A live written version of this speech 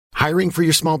Hiring for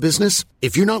your small business?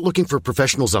 If you're not looking for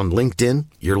professionals on LinkedIn,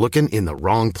 you're looking in the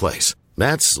wrong place.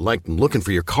 That's like looking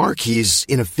for your car keys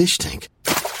in a fish tank.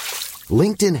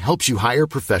 LinkedIn helps you hire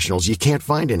professionals you can't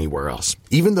find anywhere else,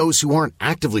 even those who aren't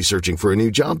actively searching for a new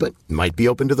job but might be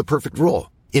open to the perfect role.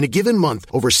 In a given month,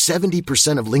 over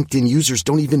 70% of LinkedIn users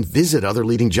don't even visit other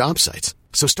leading job sites.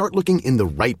 So start looking in the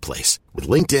right place. With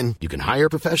LinkedIn, you can hire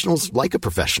professionals like a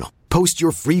professional. Post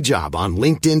your free job on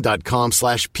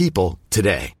linkedin.com/people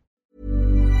today.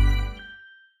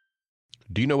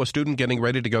 Do you know a student getting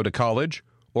ready to go to college?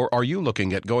 Or are you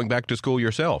looking at going back to school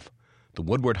yourself? The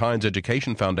Woodward Hines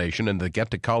Education Foundation and the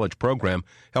Get to College program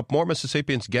help more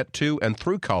Mississippians get to and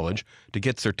through college to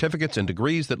get certificates and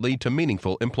degrees that lead to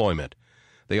meaningful employment.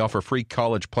 They offer free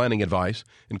college planning advice,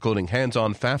 including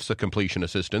hands-on FAFSA completion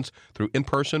assistance through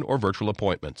in-person or virtual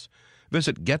appointments.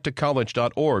 Visit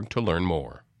gettocollege.org to learn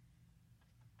more.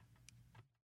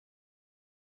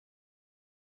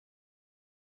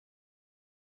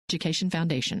 Education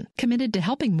Foundation, committed to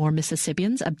helping more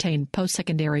Mississippians obtain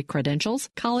post-secondary credentials,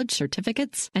 college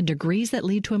certificates, and degrees that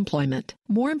lead to employment.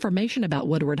 More information about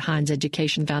Woodward Hines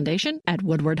Education Foundation at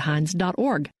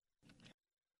woodwardhines.org.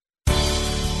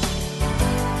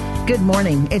 Good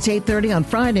morning. It's 8:30 on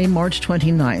Friday, March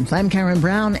 29th. I'm Karen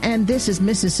Brown, and this is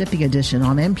Mississippi Edition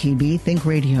on MPB Think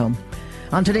Radio.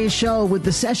 On today's show, with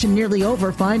the session nearly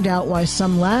over, find out why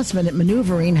some last-minute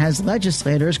maneuvering has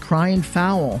legislators crying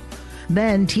foul.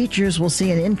 Then, teachers will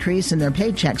see an increase in their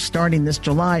paychecks starting this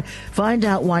July. Find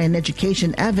out why an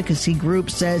education advocacy group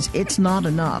says it's not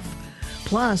enough.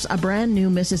 Plus, a brand new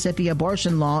Mississippi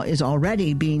abortion law is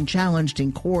already being challenged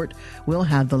in court. We'll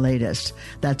have the latest.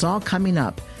 That's all coming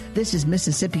up. This is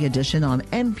Mississippi Edition on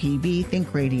MPB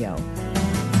Think Radio.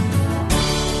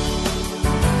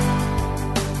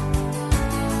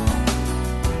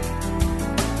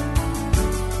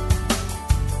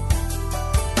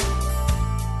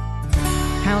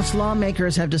 House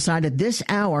lawmakers have decided this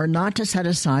hour not to set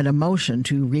aside a motion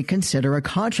to reconsider a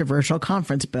controversial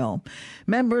conference bill.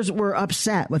 Members were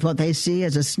upset with what they see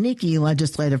as a sneaky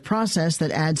legislative process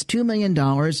that adds $2 million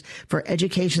for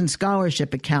education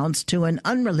scholarship accounts to an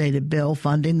unrelated bill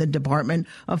funding the Department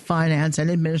of Finance and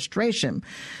Administration.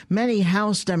 Many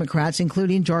House Democrats,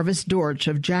 including Jarvis Dortch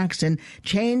of Jackson,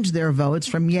 changed their votes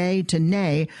from yay to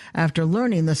nay after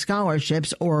learning the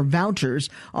scholarships, or vouchers,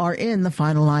 are in the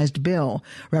finalized bill.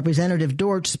 Representative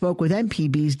Dortch spoke with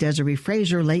MPB's Desiree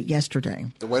Fraser late yesterday.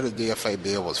 The way the DFA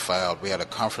bill was filed, we had a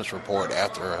conference report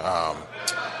after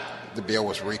the bill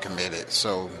was recommitted.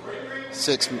 So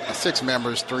six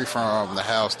members, 3 from the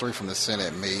House, 3 from the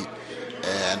Senate meet,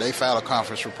 and they filed a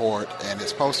conference report, and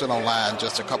it's posted online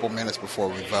just a couple minutes before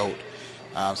we vote.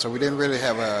 So we didn't really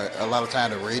have a lot of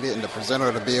time to read it, and the presenter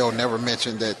of the bill never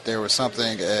mentioned that there was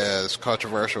something as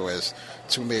controversial as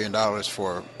 $2 million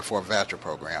for a voucher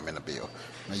program in the bill.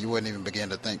 I mean, you wouldn't even begin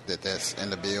to think that that's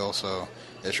in the bill. So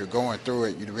as you're going through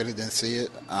it, you really didn't see it.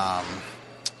 At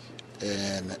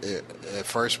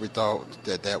first we thought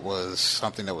that was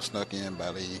something that was snuck in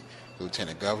by the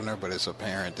Lieutenant Governor, but it's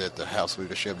apparent that the House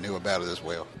leadership knew about it as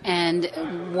well. And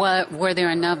were there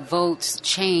enough votes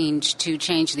changed to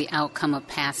change the outcome of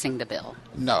passing the bill?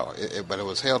 No, but it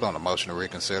was held on a motion to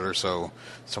reconsider, so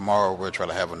tomorrow we'll try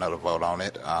to have another vote on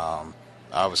it.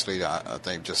 Obviously, I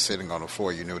think just sitting on the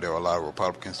floor, you knew there were a lot of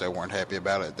Republicans that weren't happy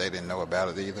about it. They didn't know about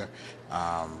it either.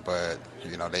 But,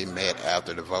 they met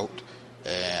after the vote,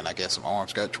 and I guess some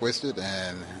arms got twisted,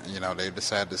 and, they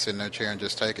decided to sit in their chair and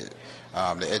just take it.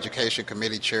 The Education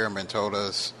Committee chairman told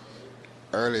us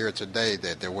earlier today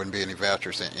that there wouldn't be any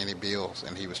vouchers in any bills,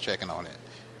 and he was checking on it.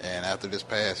 And after this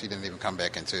passed, he didn't even come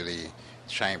back into the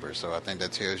chamber. So I think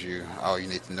that tells you all you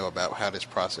need to know about how this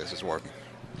process is working.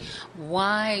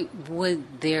 Why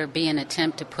would there be an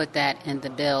attempt to put that in the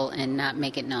bill and not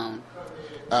make it known?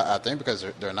 I think because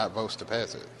there are not votes to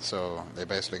pass it. So they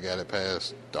basically got it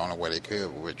passed the only way they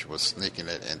could, which was sneaking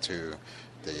it into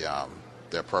the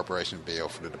appropriation bill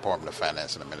for the Department of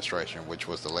Finance and Administration, which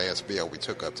was the last bill we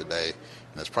took up today,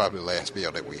 and it's probably the last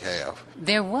bill that we have.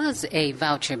 There was a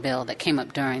voucher bill that came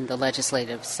up during the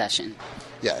legislative session.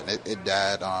 Yeah, it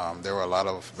died. There were a lot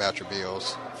of voucher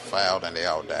bills filed, and they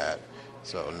all died.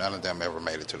 So none of them ever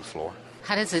made it to the floor.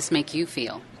 How does this make you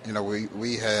feel?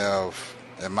 We have,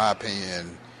 in my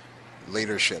opinion,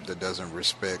 leadership that doesn't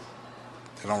respect.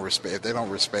 If they don't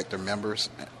respect their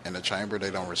members in the chamber, they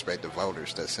don't respect the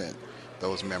voters that sent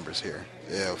those members here.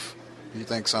 If you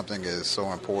think something is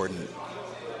so important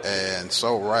and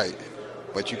so right,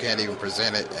 but you can't even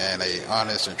present it in an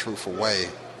honest and truthful way,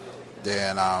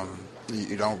 then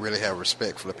you don't really have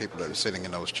respect for the people that are sitting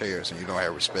in those chairs, and you don't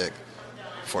have respect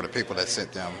for the people that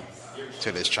sent them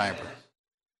to this chamber.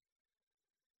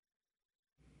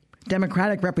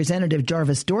 Democratic Representative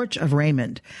Jarvis Dortch of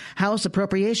Raymond. House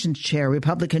Appropriations Chair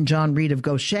Republican John Reed of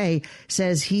Gaucher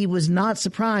says he was not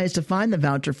surprised to find the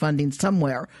voucher funding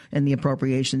somewhere in the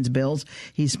appropriations bills.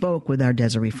 He spoke with our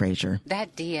Desiree Frazier.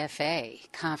 That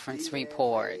DFA conference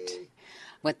report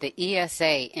with the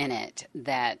ESA in it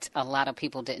that a lot of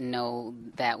people didn't know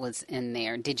that was in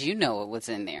there. Did you know it was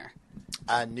in there?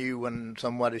 I knew when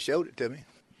somebody showed it to me.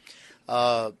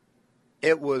 I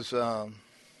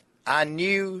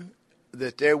knew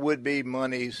that there would be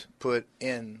monies put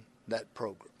in that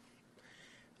program.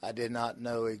 I did not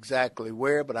know exactly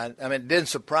where, but it didn't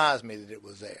surprise me that it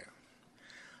was there.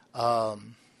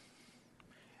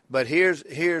 But here's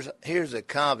a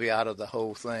caveat of the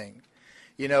whole thing.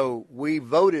 You know, we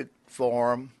voted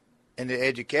for them in the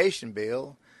education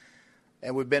bill,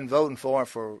 and we've been voting for them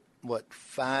for,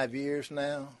 5 years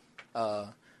now?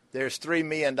 There's $3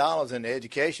 million in the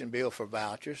education bill for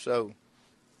vouchers, so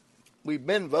we've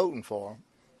been voting for them.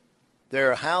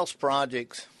 There are House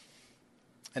projects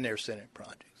and there are Senate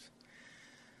projects.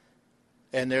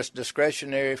 And there's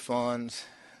discretionary funds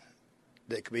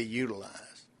that could be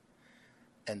utilized.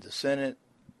 And the Senate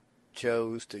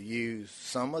chose to use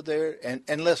some of their,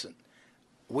 and listen,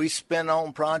 we spend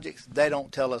on projects, they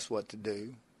don't tell us what to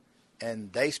do,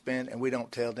 and they spend and we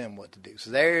don't tell them what to do. So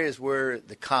there is where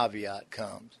the caveat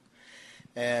comes.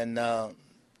 And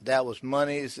that was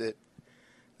monies that,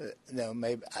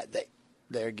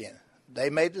 they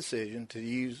made a decision to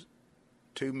use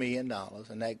 $2 million,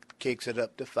 and that kicks it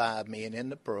up to $5 million in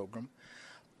the program.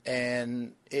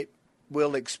 And it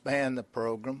will expand the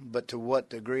program, but to what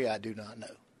degree, I do not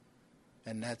know.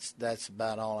 And that's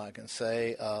about all I can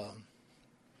say.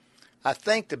 I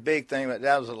think the big thing,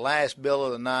 that was the last bill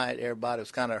of the night. Everybody was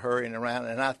kind of hurrying around,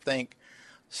 and I think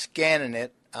scanning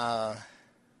it, I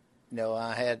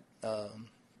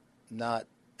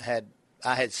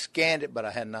had scanned it, but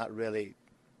I had not really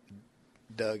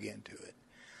dug into it.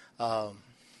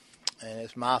 And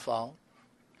it's my fault.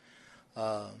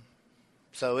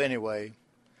 So anyway,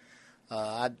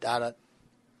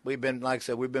 we've been, like I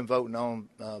said, we've been voting on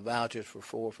vouchers for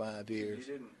 4 or 5 years.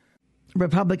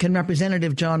 Republican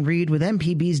Representative John Reed with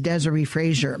MPB's Desiree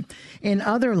Frazier. In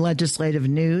other legislative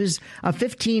news, a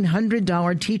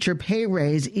 $1,500 teacher pay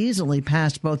raise easily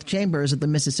passed both chambers of the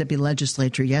Mississippi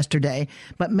legislature yesterday,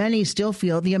 but many still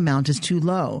feel the amount is too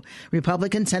low.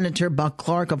 Republican Senator Buck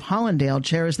Clark of Hollandale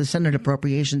chairs the Senate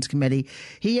Appropriations Committee.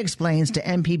 He explains to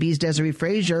MPB's Desiree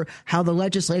Frazier how the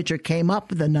legislature came up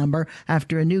with the number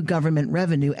after a new government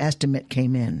revenue estimate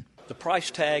came in. The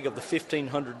price tag of the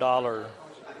 $1,500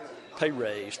 pay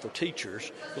raise for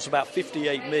teachers was about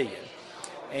 $58 million,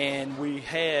 and we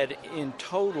had in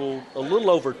total a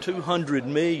little over $200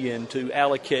 million to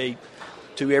allocate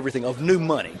to everything of new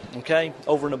money, okay,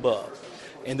 over and above.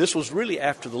 And this was really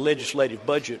after the legislative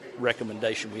budget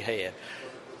recommendation we had.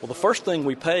 Well, the first thing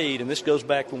we paid, and this goes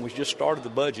back when we just started the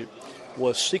budget,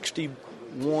 was $61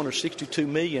 or $62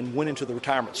 million went into the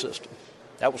retirement system.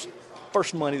 That was the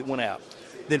first money that went out.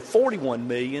 Then $41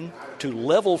 million to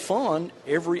level fund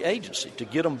every agency to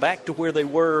get them back to where they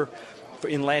were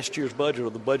in last year's budget or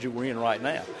the budget we're in right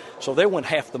now. So there went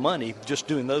half the money just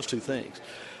doing those two things.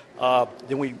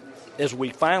 Then as we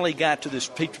finally got to this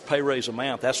teacher pay raise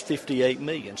amount, that's $58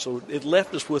 million. So it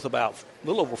left us with about a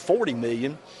little over $40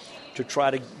 million to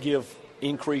try to give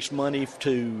increased money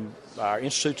to our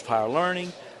Institutes of Higher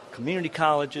Learning, community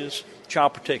colleges,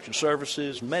 Child Protection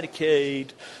Services,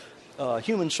 Medicaid,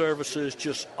 Human Services,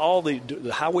 just all the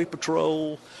Highway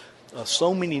Patrol,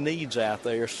 so many needs out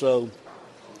there. So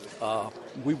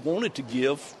we wanted to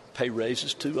give pay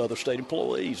raises to other state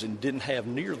employees and didn't have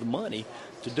near the money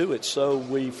to do it. So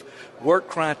we've worked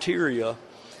criteria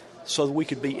so that we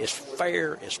could be as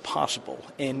fair as possible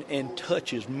and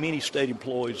touch as many state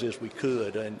employees as we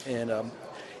could. And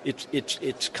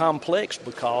it's complex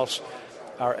because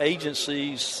our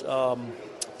agencies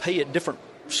pay at different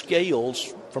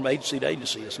scales from agency to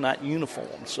agency. It's not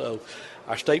uniform. So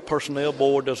our state personnel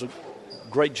board does a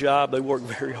great job. They work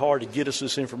very hard to get us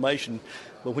this information.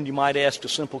 But when you might ask a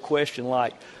simple question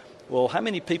like, well, how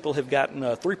many people have gotten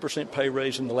a 3% pay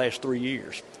raise in the last 3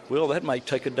 years? Well, that may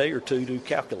take a day or two to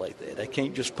calculate that. They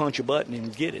can't just punch a button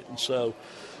and get it. And so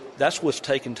that's what's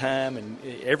taking time. And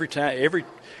every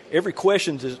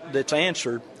question that's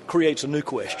answered creates a new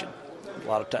question. A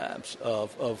lot of times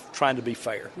of trying to be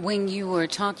fair. When you were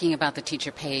talking about the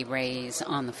teacher pay raise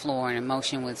on the floor and a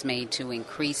motion was made to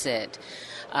increase it,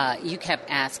 you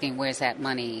kept asking, where's that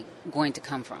money going to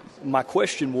come from? My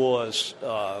question was,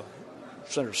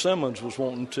 Senator Simmons was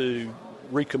wanting to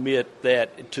recommit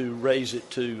that to raise it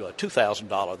to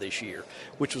 $2,000 this year,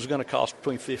 which was going to cost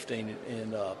between $15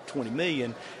 and $20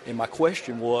 million. And my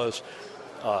question was,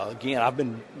 again, I've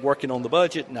been working on the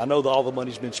budget, and I know that all the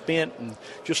money's been spent, and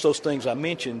just those things I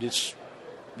mentioned,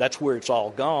 that's where it's all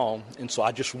gone. And so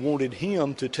I just wanted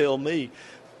him to tell me,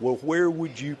 well, where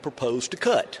would you propose to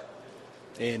cut?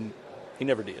 And he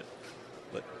never did.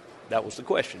 But that was the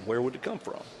question. Where would it come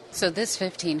from? So this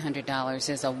 $1,500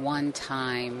 is a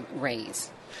one-time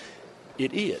raise.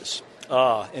 It is.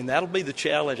 And that'll be the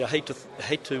challenge. I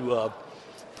hate to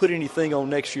put anything on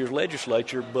next year's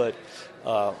legislature, but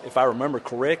if I remember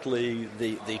correctly,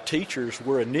 the teachers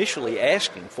were initially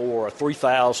asking for a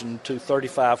 $3,000 to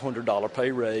 $3,500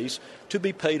 pay raise to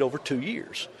be paid over 2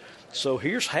 years. So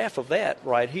here's half of that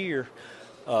right here.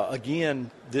 Again,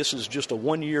 this is just a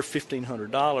 1 year,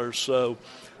 $1,500. So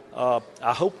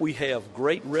I hope we have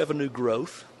great revenue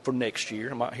growth for next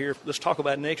year. I'm out here. Let's talk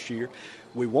about next year.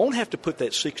 We won't have to put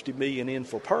that $60 million in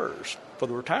for PERS, for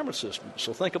the retirement system.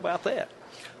 So think about that.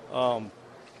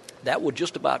 That would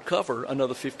just about cover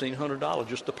another $1,500,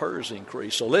 just the PERS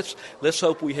increase. So let's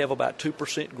hope we have about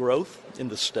 2% growth in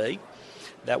the state.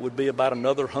 That would be about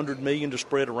another $100 million to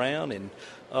spread around, and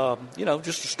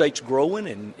just the state's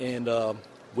growing, and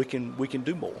we can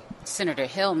do more. Senator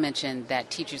Hill mentioned that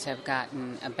teachers have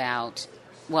gotten about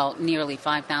nearly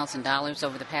 $5,000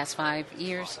 over the past 5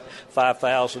 years.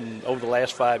 $5,000 over the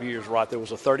last 5 years, right? There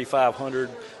was a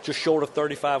 $3,500, just short of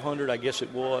 $3,500, I guess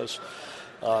it was.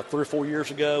 3 or 4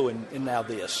 years ago, and now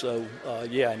this. So,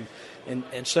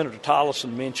 and Senator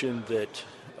Tolleson mentioned that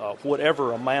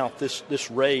whatever amount this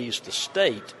raised the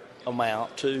state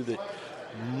amount to, that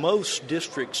most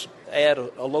districts add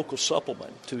a local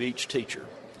supplement to each teacher,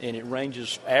 and it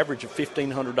ranges average of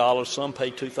 $1,500. Some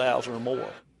pay $2,000 or more.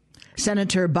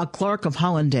 Senator Buck Clark of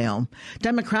Hollandale.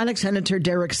 Democratic Senator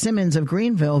Derek Simmons of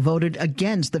Greenville voted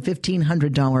against the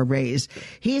 $1,500 raise.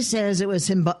 He says it was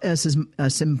a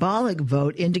symbolic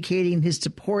vote indicating his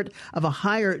support of a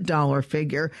higher dollar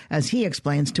figure, as he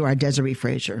explains to our Desiree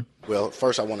Frazier. Well,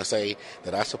 first I want to say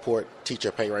that I support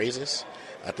teacher pay raises.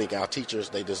 I think our teachers,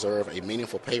 they deserve a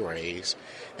meaningful pay raise.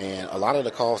 And a lot of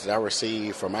the calls that I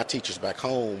received from my teachers back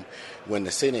home when the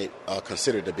Senate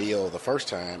considered the bill the first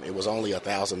time, it was only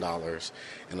 $1,000.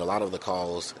 And a lot of the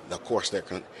calls, of course, their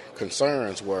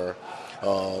concerns were,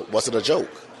 was it a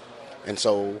joke? And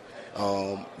so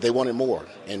they wanted more.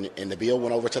 And the bill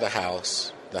went over to the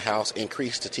House. The House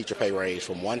increased the teacher pay raise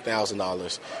from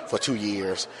 $1,000 for 2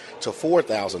 years to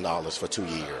 $4,000 for 2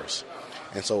 years.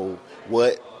 And so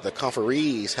what the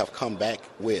conferees have come back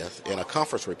with in a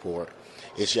conference report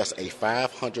is just a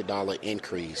 $500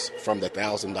 increase from the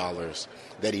 $1,000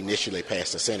 that initially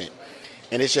passed the Senate.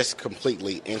 And it's just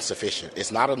completely insufficient.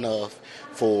 It's not enough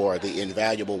for the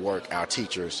invaluable work our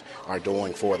teachers are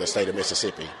doing for the state of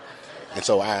Mississippi. And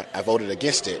so I voted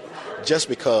against it just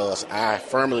because I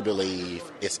firmly believe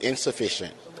it's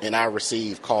insufficient, and I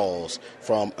receive calls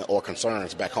from or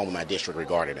concerns back home in my district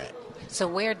regarding that. So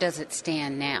where does it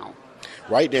stand now?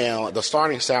 Right now, the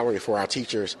starting salary for our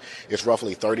teachers is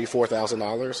roughly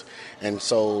 $34,000, and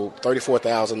so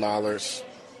 $34,000,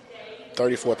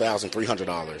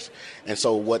 $34,300. And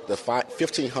so what the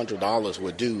 $1,500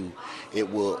 would do, it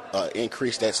will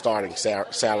increase that starting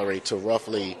salary to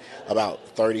roughly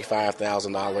about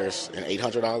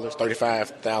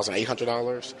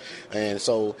 $35,800. And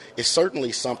so it's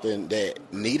certainly something that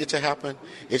needed to happen.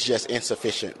 It's just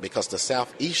insufficient because the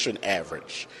Southeastern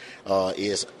average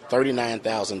is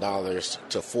 $39,000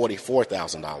 to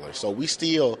 $44,000. So we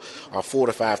still are $4,000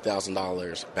 to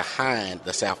 $5,000 behind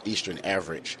the Southeastern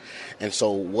average. And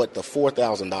so what the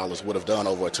 $4,000 would have done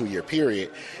over a 2-year period,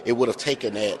 it would have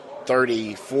taken that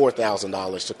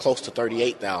 $34,000 to close to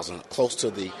 $38,000, close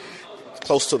to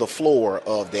the floor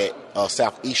of that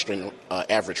Southeastern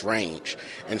average range.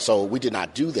 And so we did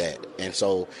not do that. And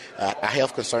so I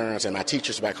have concerns, and my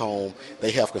teachers back home,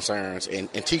 they have concerns,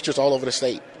 and teachers all over the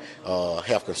state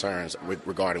have concerns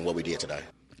regarding what we did today.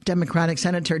 Democratic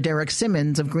Senator Derek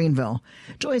Simmons of Greenville.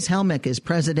 Joyce Helmick is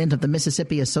president of the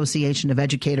Mississippi Association of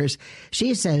Educators.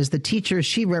 She says the teachers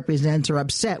she represents are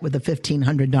upset with the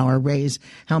 $1,500 raise.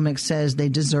 Helmick says they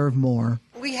deserve more.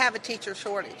 We have a teacher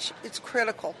shortage. It's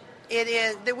critical. It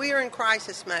is that we are in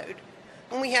crisis mode.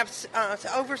 When we have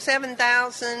over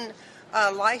 7,000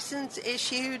 licenses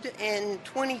issued in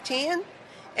 2010,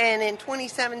 and in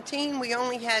 2017 we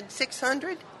only had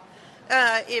 600.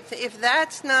 If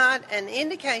that's not an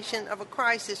indication of a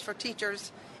crisis for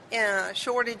teachers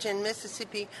shortage in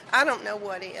Mississippi, I don't know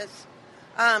what is.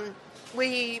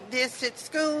 We visit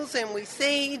schools and we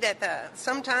see that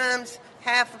sometimes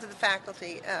half of the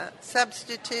faculty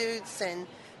substitutes, and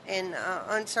and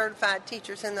uncertified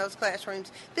teachers in those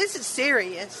classrooms. This is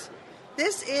serious.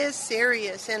 This is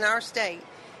serious in our state.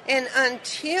 And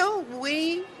until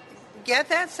we get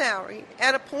that salary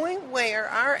at a point where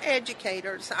our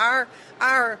educators,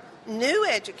 our new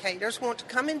educators want to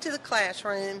come into the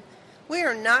classroom, we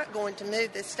are not going to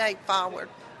move this state forward.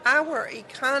 Our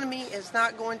economy is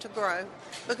not going to grow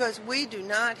because we do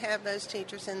not have those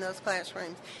teachers in those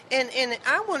classrooms. And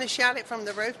I want to shout it from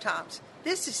the rooftops.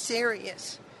 This is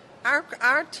serious.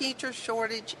 Our teacher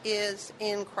shortage is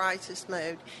in crisis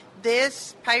mode.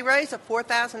 This pay raise of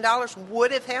 $4,000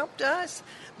 would have helped us,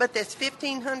 but this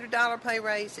 $1,500 pay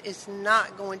raise is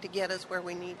not going to get us where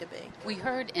we need to be. We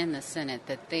heard in the Senate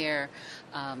that there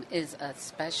is a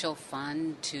special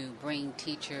fund to bring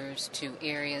teachers to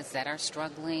areas that are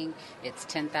struggling. It's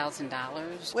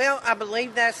 $10,000. Well, I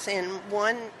believe that's in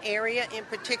one area in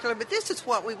particular, but this is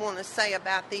what we want to say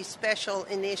about these special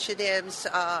initiatives.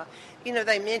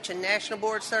 They mentioned National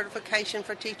Board Certification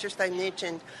for teachers. They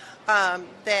mentioned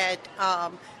that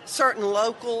certain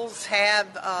locals have,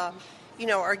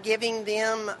 are giving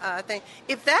them things.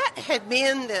 If that had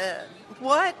been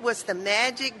what was the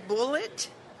magic bullet,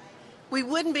 we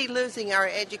wouldn't be losing our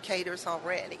educators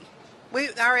already.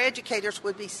 Our educators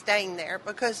would be staying there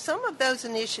because some of those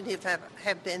initiatives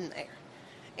have been there.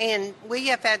 And we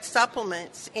have had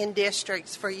supplements in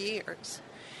districts for years.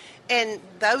 And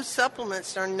those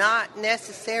supplements are not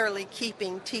necessarily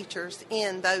keeping teachers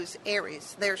in those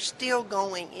areas. They're still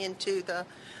going into the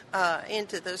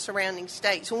surrounding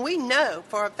states. And we know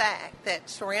for a fact that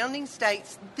surrounding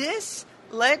states, this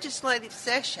legislative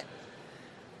session,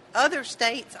 other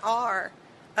states are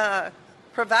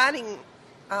providing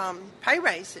pay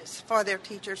raises for their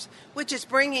teachers, which is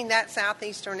bringing that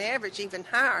southeastern average even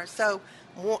higher. So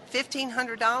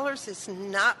 $1,500 is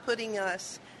not putting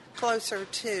us closer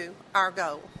to our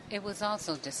goal. It was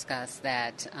also discussed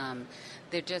that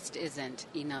there just isn't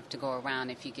enough to go around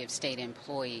if you give state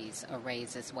employees a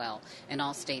raise as well, and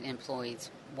all state employees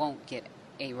won't get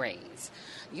a raise.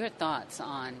 Your thoughts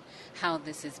on how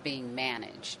this is being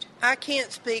managed? I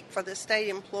can't speak for the state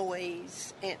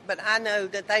employees, but I know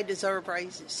that they deserve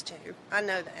raises too. I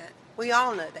know that. We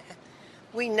all know that.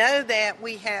 We know that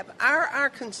we have, our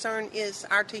concern is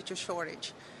our teacher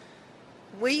shortage.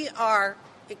 We are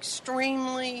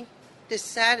extremely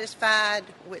dissatisfied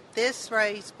with this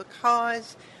raise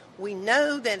because we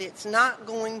know that it's not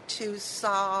going to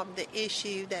solve the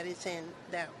issue that is in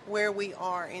that where we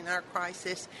are in our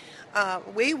crisis.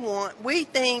 We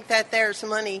think that there's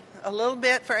money a little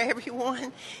bit for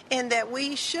everyone, and that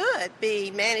we should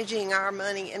be managing our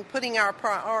money and putting our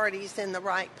priorities in the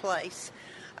right place.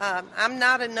 I'm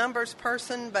not a numbers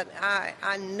person, but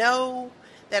I know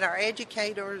that our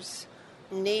educators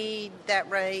need that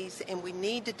raise, and we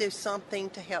need to do something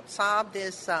to help solve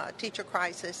this teacher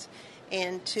crisis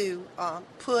and to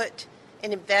put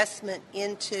an investment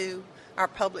into our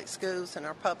public schools and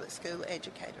our public school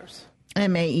educators.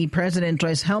 MAE President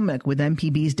Joyce Helmick with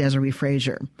MPB's Desiree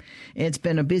Frazier. It's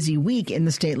been a busy week in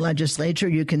the state legislature.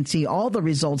 You can see all the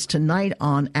results tonight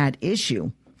on At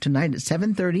Issue, tonight at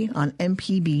 7:30 on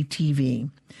MPB TV.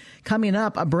 Coming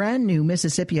up, a brand new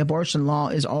Mississippi abortion law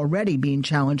is already being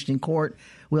challenged in court.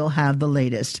 We'll have the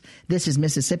latest. This is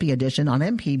Mississippi Edition on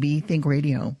MPB Think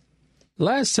Radio.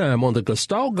 Last time on the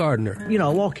Gestalt Gardener. I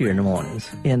walk here in the mornings,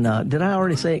 and did I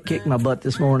already say it kicked my butt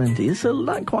this morning? It's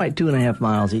not quite 2.5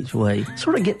 miles each way.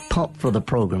 Sort of get pumped for the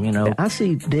program, I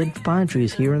see dead pine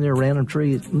trees here and there, random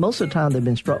trees. Most of the time they've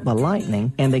been struck by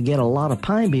lightning, and they get a lot of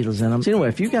pine beetles in them. So anyway,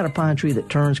 if you've got a pine tree that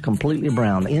turns completely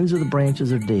brown, the ends of the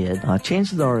branches are dead,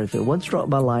 chances are if it wasn't struck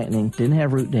by lightning, didn't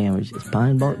have root damage, it's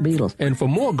pine bark beetles. And for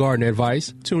more garden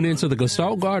advice, tune into the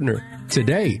Gestalt Gardener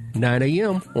today, 9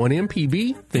 a.m. on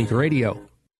MPB Think Radio.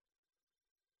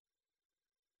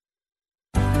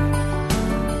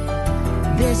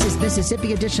 This is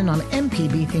Mississippi Edition on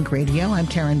MPB Think Radio. I'm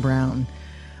Karen Brown.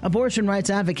 Abortion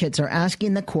rights advocates are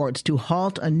asking the courts to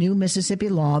halt a new Mississippi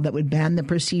law that would ban the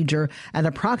procedure at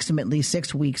approximately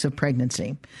 6 weeks of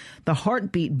pregnancy. The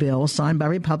Heartbeat bill, signed by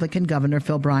Republican Governor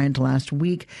Phil Bryant last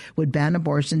week, would ban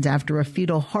abortions after a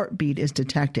fetal heartbeat is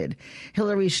detected.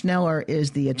 Hillary Schneller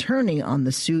is the attorney on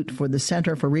the suit for the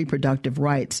Center for Reproductive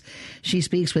Rights. She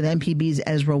speaks with MPB's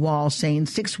Ezra Wall, saying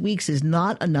 6 weeks is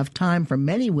not enough time for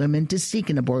many women to seek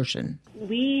an abortion.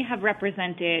 We have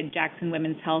represented Jackson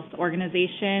Women's Health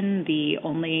Organization, the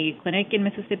only clinic in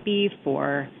Mississippi,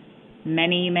 for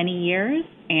many, many years.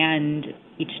 And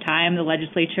each time the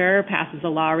legislature passes a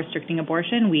law restricting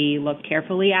abortion, we look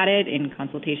carefully at it in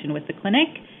consultation with the clinic.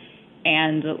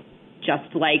 And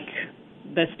just like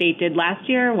the state did last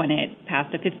year when it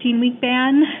passed a 15-week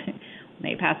ban, when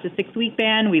they passed a 6-week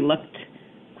ban, we looked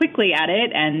quickly at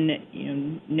it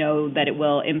and know that it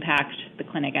will impact the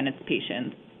clinic and its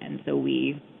patients. And so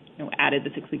we added the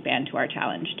 6-week ban to our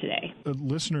challenge today.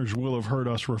 Listeners will have heard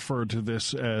us refer to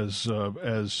this as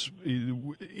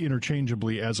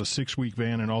interchangeably as a 6-week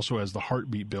ban and also as the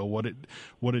heartbeat bill. What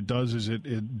it does is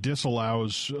it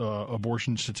disallows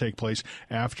abortions to take place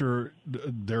after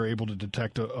they're able to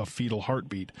detect a fetal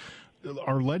heartbeat.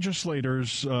 Our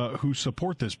legislators who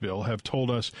support this bill have told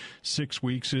us 6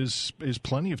 weeks is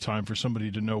plenty of time for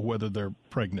somebody to know whether they're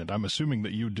pregnant. I'm assuming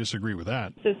that you disagree with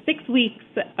that. So 6 weeks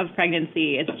of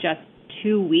pregnancy is just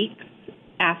 2 weeks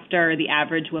after the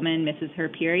average woman misses her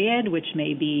period, which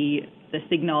may be the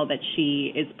signal that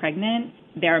she is pregnant.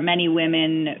 There are many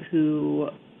women who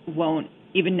won't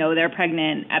even know they're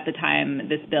pregnant at the time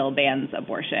this bill bans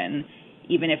abortion.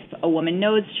 Even if a woman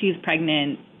knows she's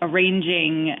pregnant,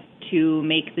 arranging to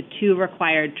make the 2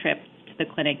 required trips to the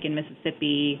clinic in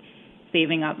Mississippi,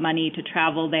 saving up money to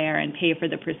travel there and pay for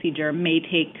the procedure may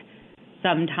take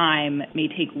some time, may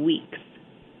take weeks.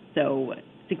 So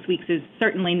 6 weeks is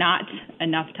certainly not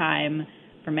enough time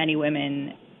for many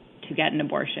women to get an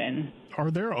abortion.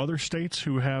 Are there other states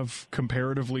who have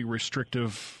comparatively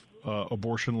restrictive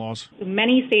abortion laws?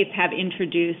 Many states have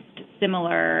introduced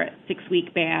similar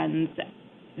 6-week bans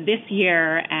this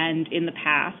year and in the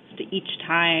past. Each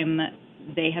time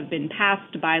they have been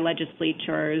passed by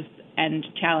legislatures and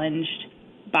challenged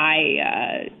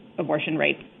by abortion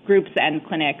rights groups and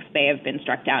clinics, they have been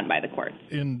struck down by the courts.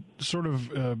 In sort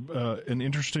of an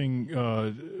interesting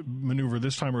maneuver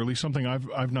this time, or at least something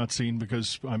I've not seen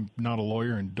because I'm not a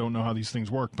lawyer and don't know how these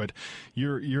things work, but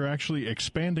you're actually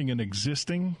expanding an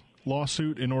existing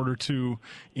lawsuit in order to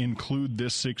include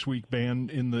this 6-week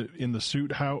ban in the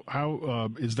suit.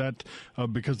 How is that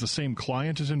because the same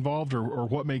client is involved, or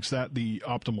what makes that the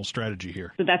optimal strategy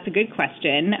here? So that's a good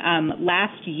question.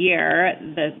 Last year,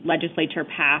 the legislature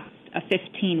passed a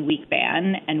 15-week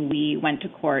ban, and we went to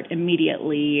court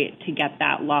immediately to get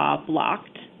that law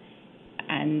blocked.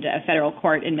 And a federal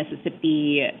court in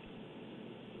Mississippi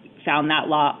found that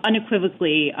law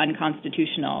unequivocally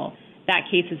unconstitutional. That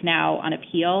case is now on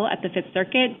appeal at the Fifth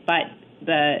Circuit, but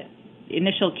the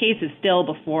initial case is still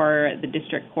before the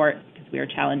district court because we are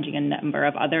challenging a number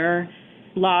of other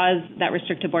laws that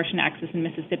restrict abortion access in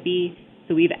Mississippi.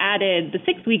 So we've added the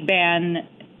 6-week ban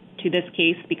to this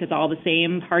case because all the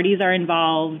same parties are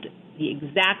involved. The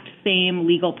exact same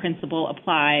legal principle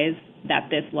applies, that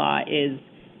this law is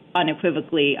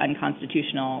unequivocally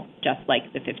unconstitutional, just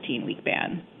like the 15-week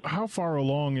ban. How far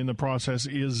along in the process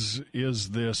is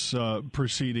this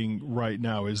proceeding right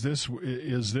now? Is this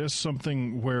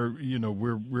something where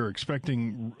we're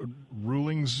expecting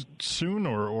rulings soon,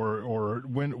 or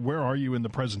where are you in the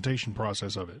presentation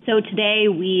process of it? So today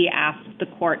we asked the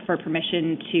court for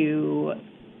permission to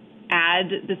add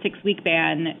the 6-week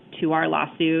ban to our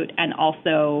lawsuit, and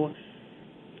also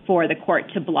for the court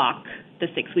to block the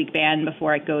 6-week ban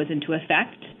before it goes into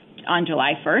effect on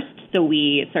July 1st. So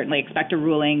we certainly expect a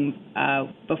ruling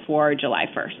before July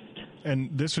 1st. And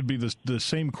this would be the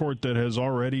same court that has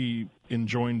already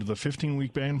enjoined the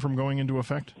 15-week ban from going into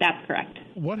effect? That's correct.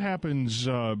 What happens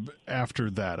after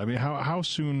that? I mean, how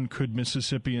soon could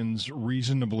Mississippians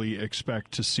reasonably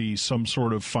expect to see some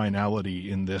sort of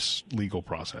finality in this legal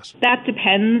process? That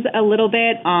depends a little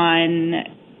bit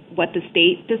on what the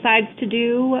state decides to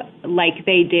do. Like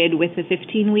they did with the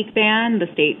 15-week ban, the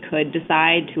state could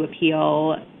decide to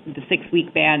appeal the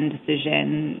 6-week ban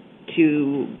decision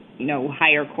to,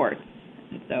 higher courts.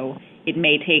 So it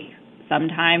may take some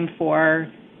time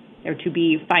for there to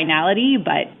be finality,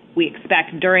 but we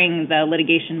expect during the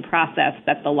litigation process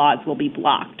that the laws will be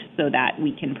blocked so that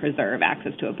we can preserve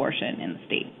access to abortion in the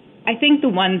state. I think the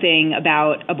one thing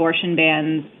about abortion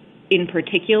bans in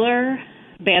particular,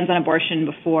 bans on abortion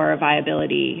before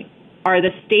viability, are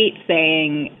the state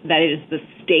saying that it is the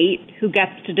state who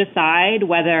gets to decide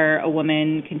whether a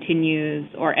woman continues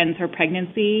or ends her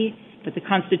pregnancy. But the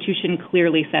Constitution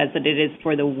clearly says that it is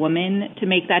for the woman to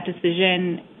make that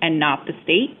decision and not the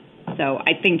state. So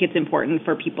I think it's important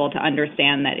for people to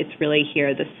understand that it's really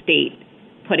here the state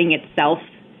putting itself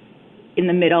in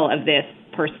the middle of this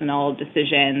personal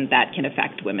decision that can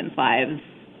affect women's lives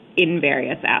in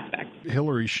various aspects.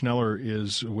 Hillary Schneller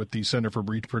is with the Center for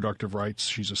Reproductive Rights.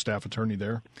 She's a staff attorney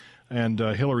there. And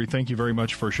Hillary, thank you very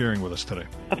much for sharing with us today.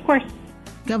 Of course.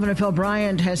 Governor Phil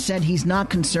Bryant has said he's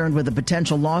not concerned with a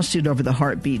potential lawsuit over the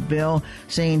heartbeat bill,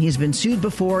 saying he's been sued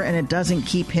before and it doesn't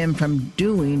keep him from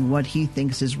doing what he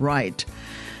thinks is right.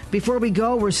 Before we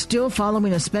go, we're still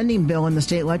following a spending bill in the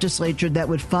state legislature that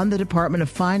would fund the Department of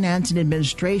Finance and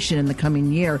Administration in the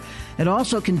coming year. It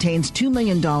also contains $2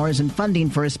 million in funding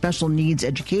for a special needs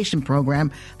education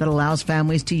program that allows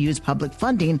families to use public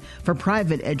funding for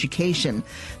private education.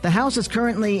 The House is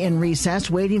currently in recess,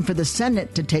 waiting for the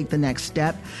Senate to take the next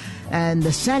step. And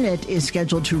the Senate is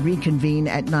scheduled to reconvene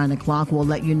at 9 o'clock. We'll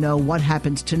let you know what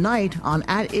happens tonight on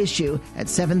At Issue at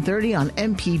 7:30 on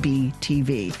MPB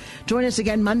TV. Join us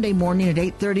again Monday morning at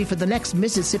 8:30 for the next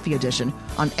Mississippi edition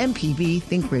on MPB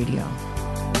Think Radio.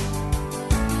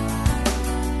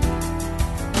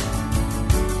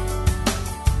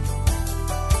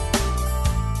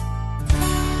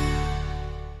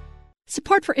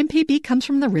 Support for MPB comes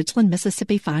from the Ridgeland,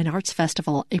 Mississippi Fine Arts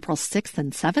Festival, April 6th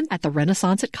and 7th at the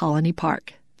Renaissance at Colony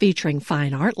Park. Featuring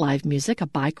fine art, live music, a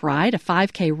bike ride, a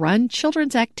 5K run,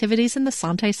 children's activities, and the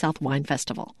Sante South Wine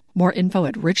Festival. More info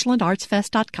at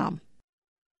ridgelandartsfest.com.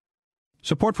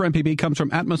 Support for MPB comes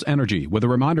from Atmos Energy, with a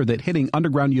reminder that hitting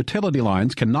underground utility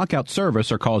lines can knock out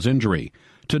service or cause injury.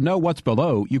 To know what's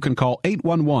below, you can call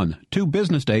 811 2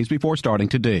 business days before starting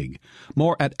to dig.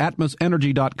 More at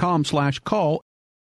atmosenergy.com/call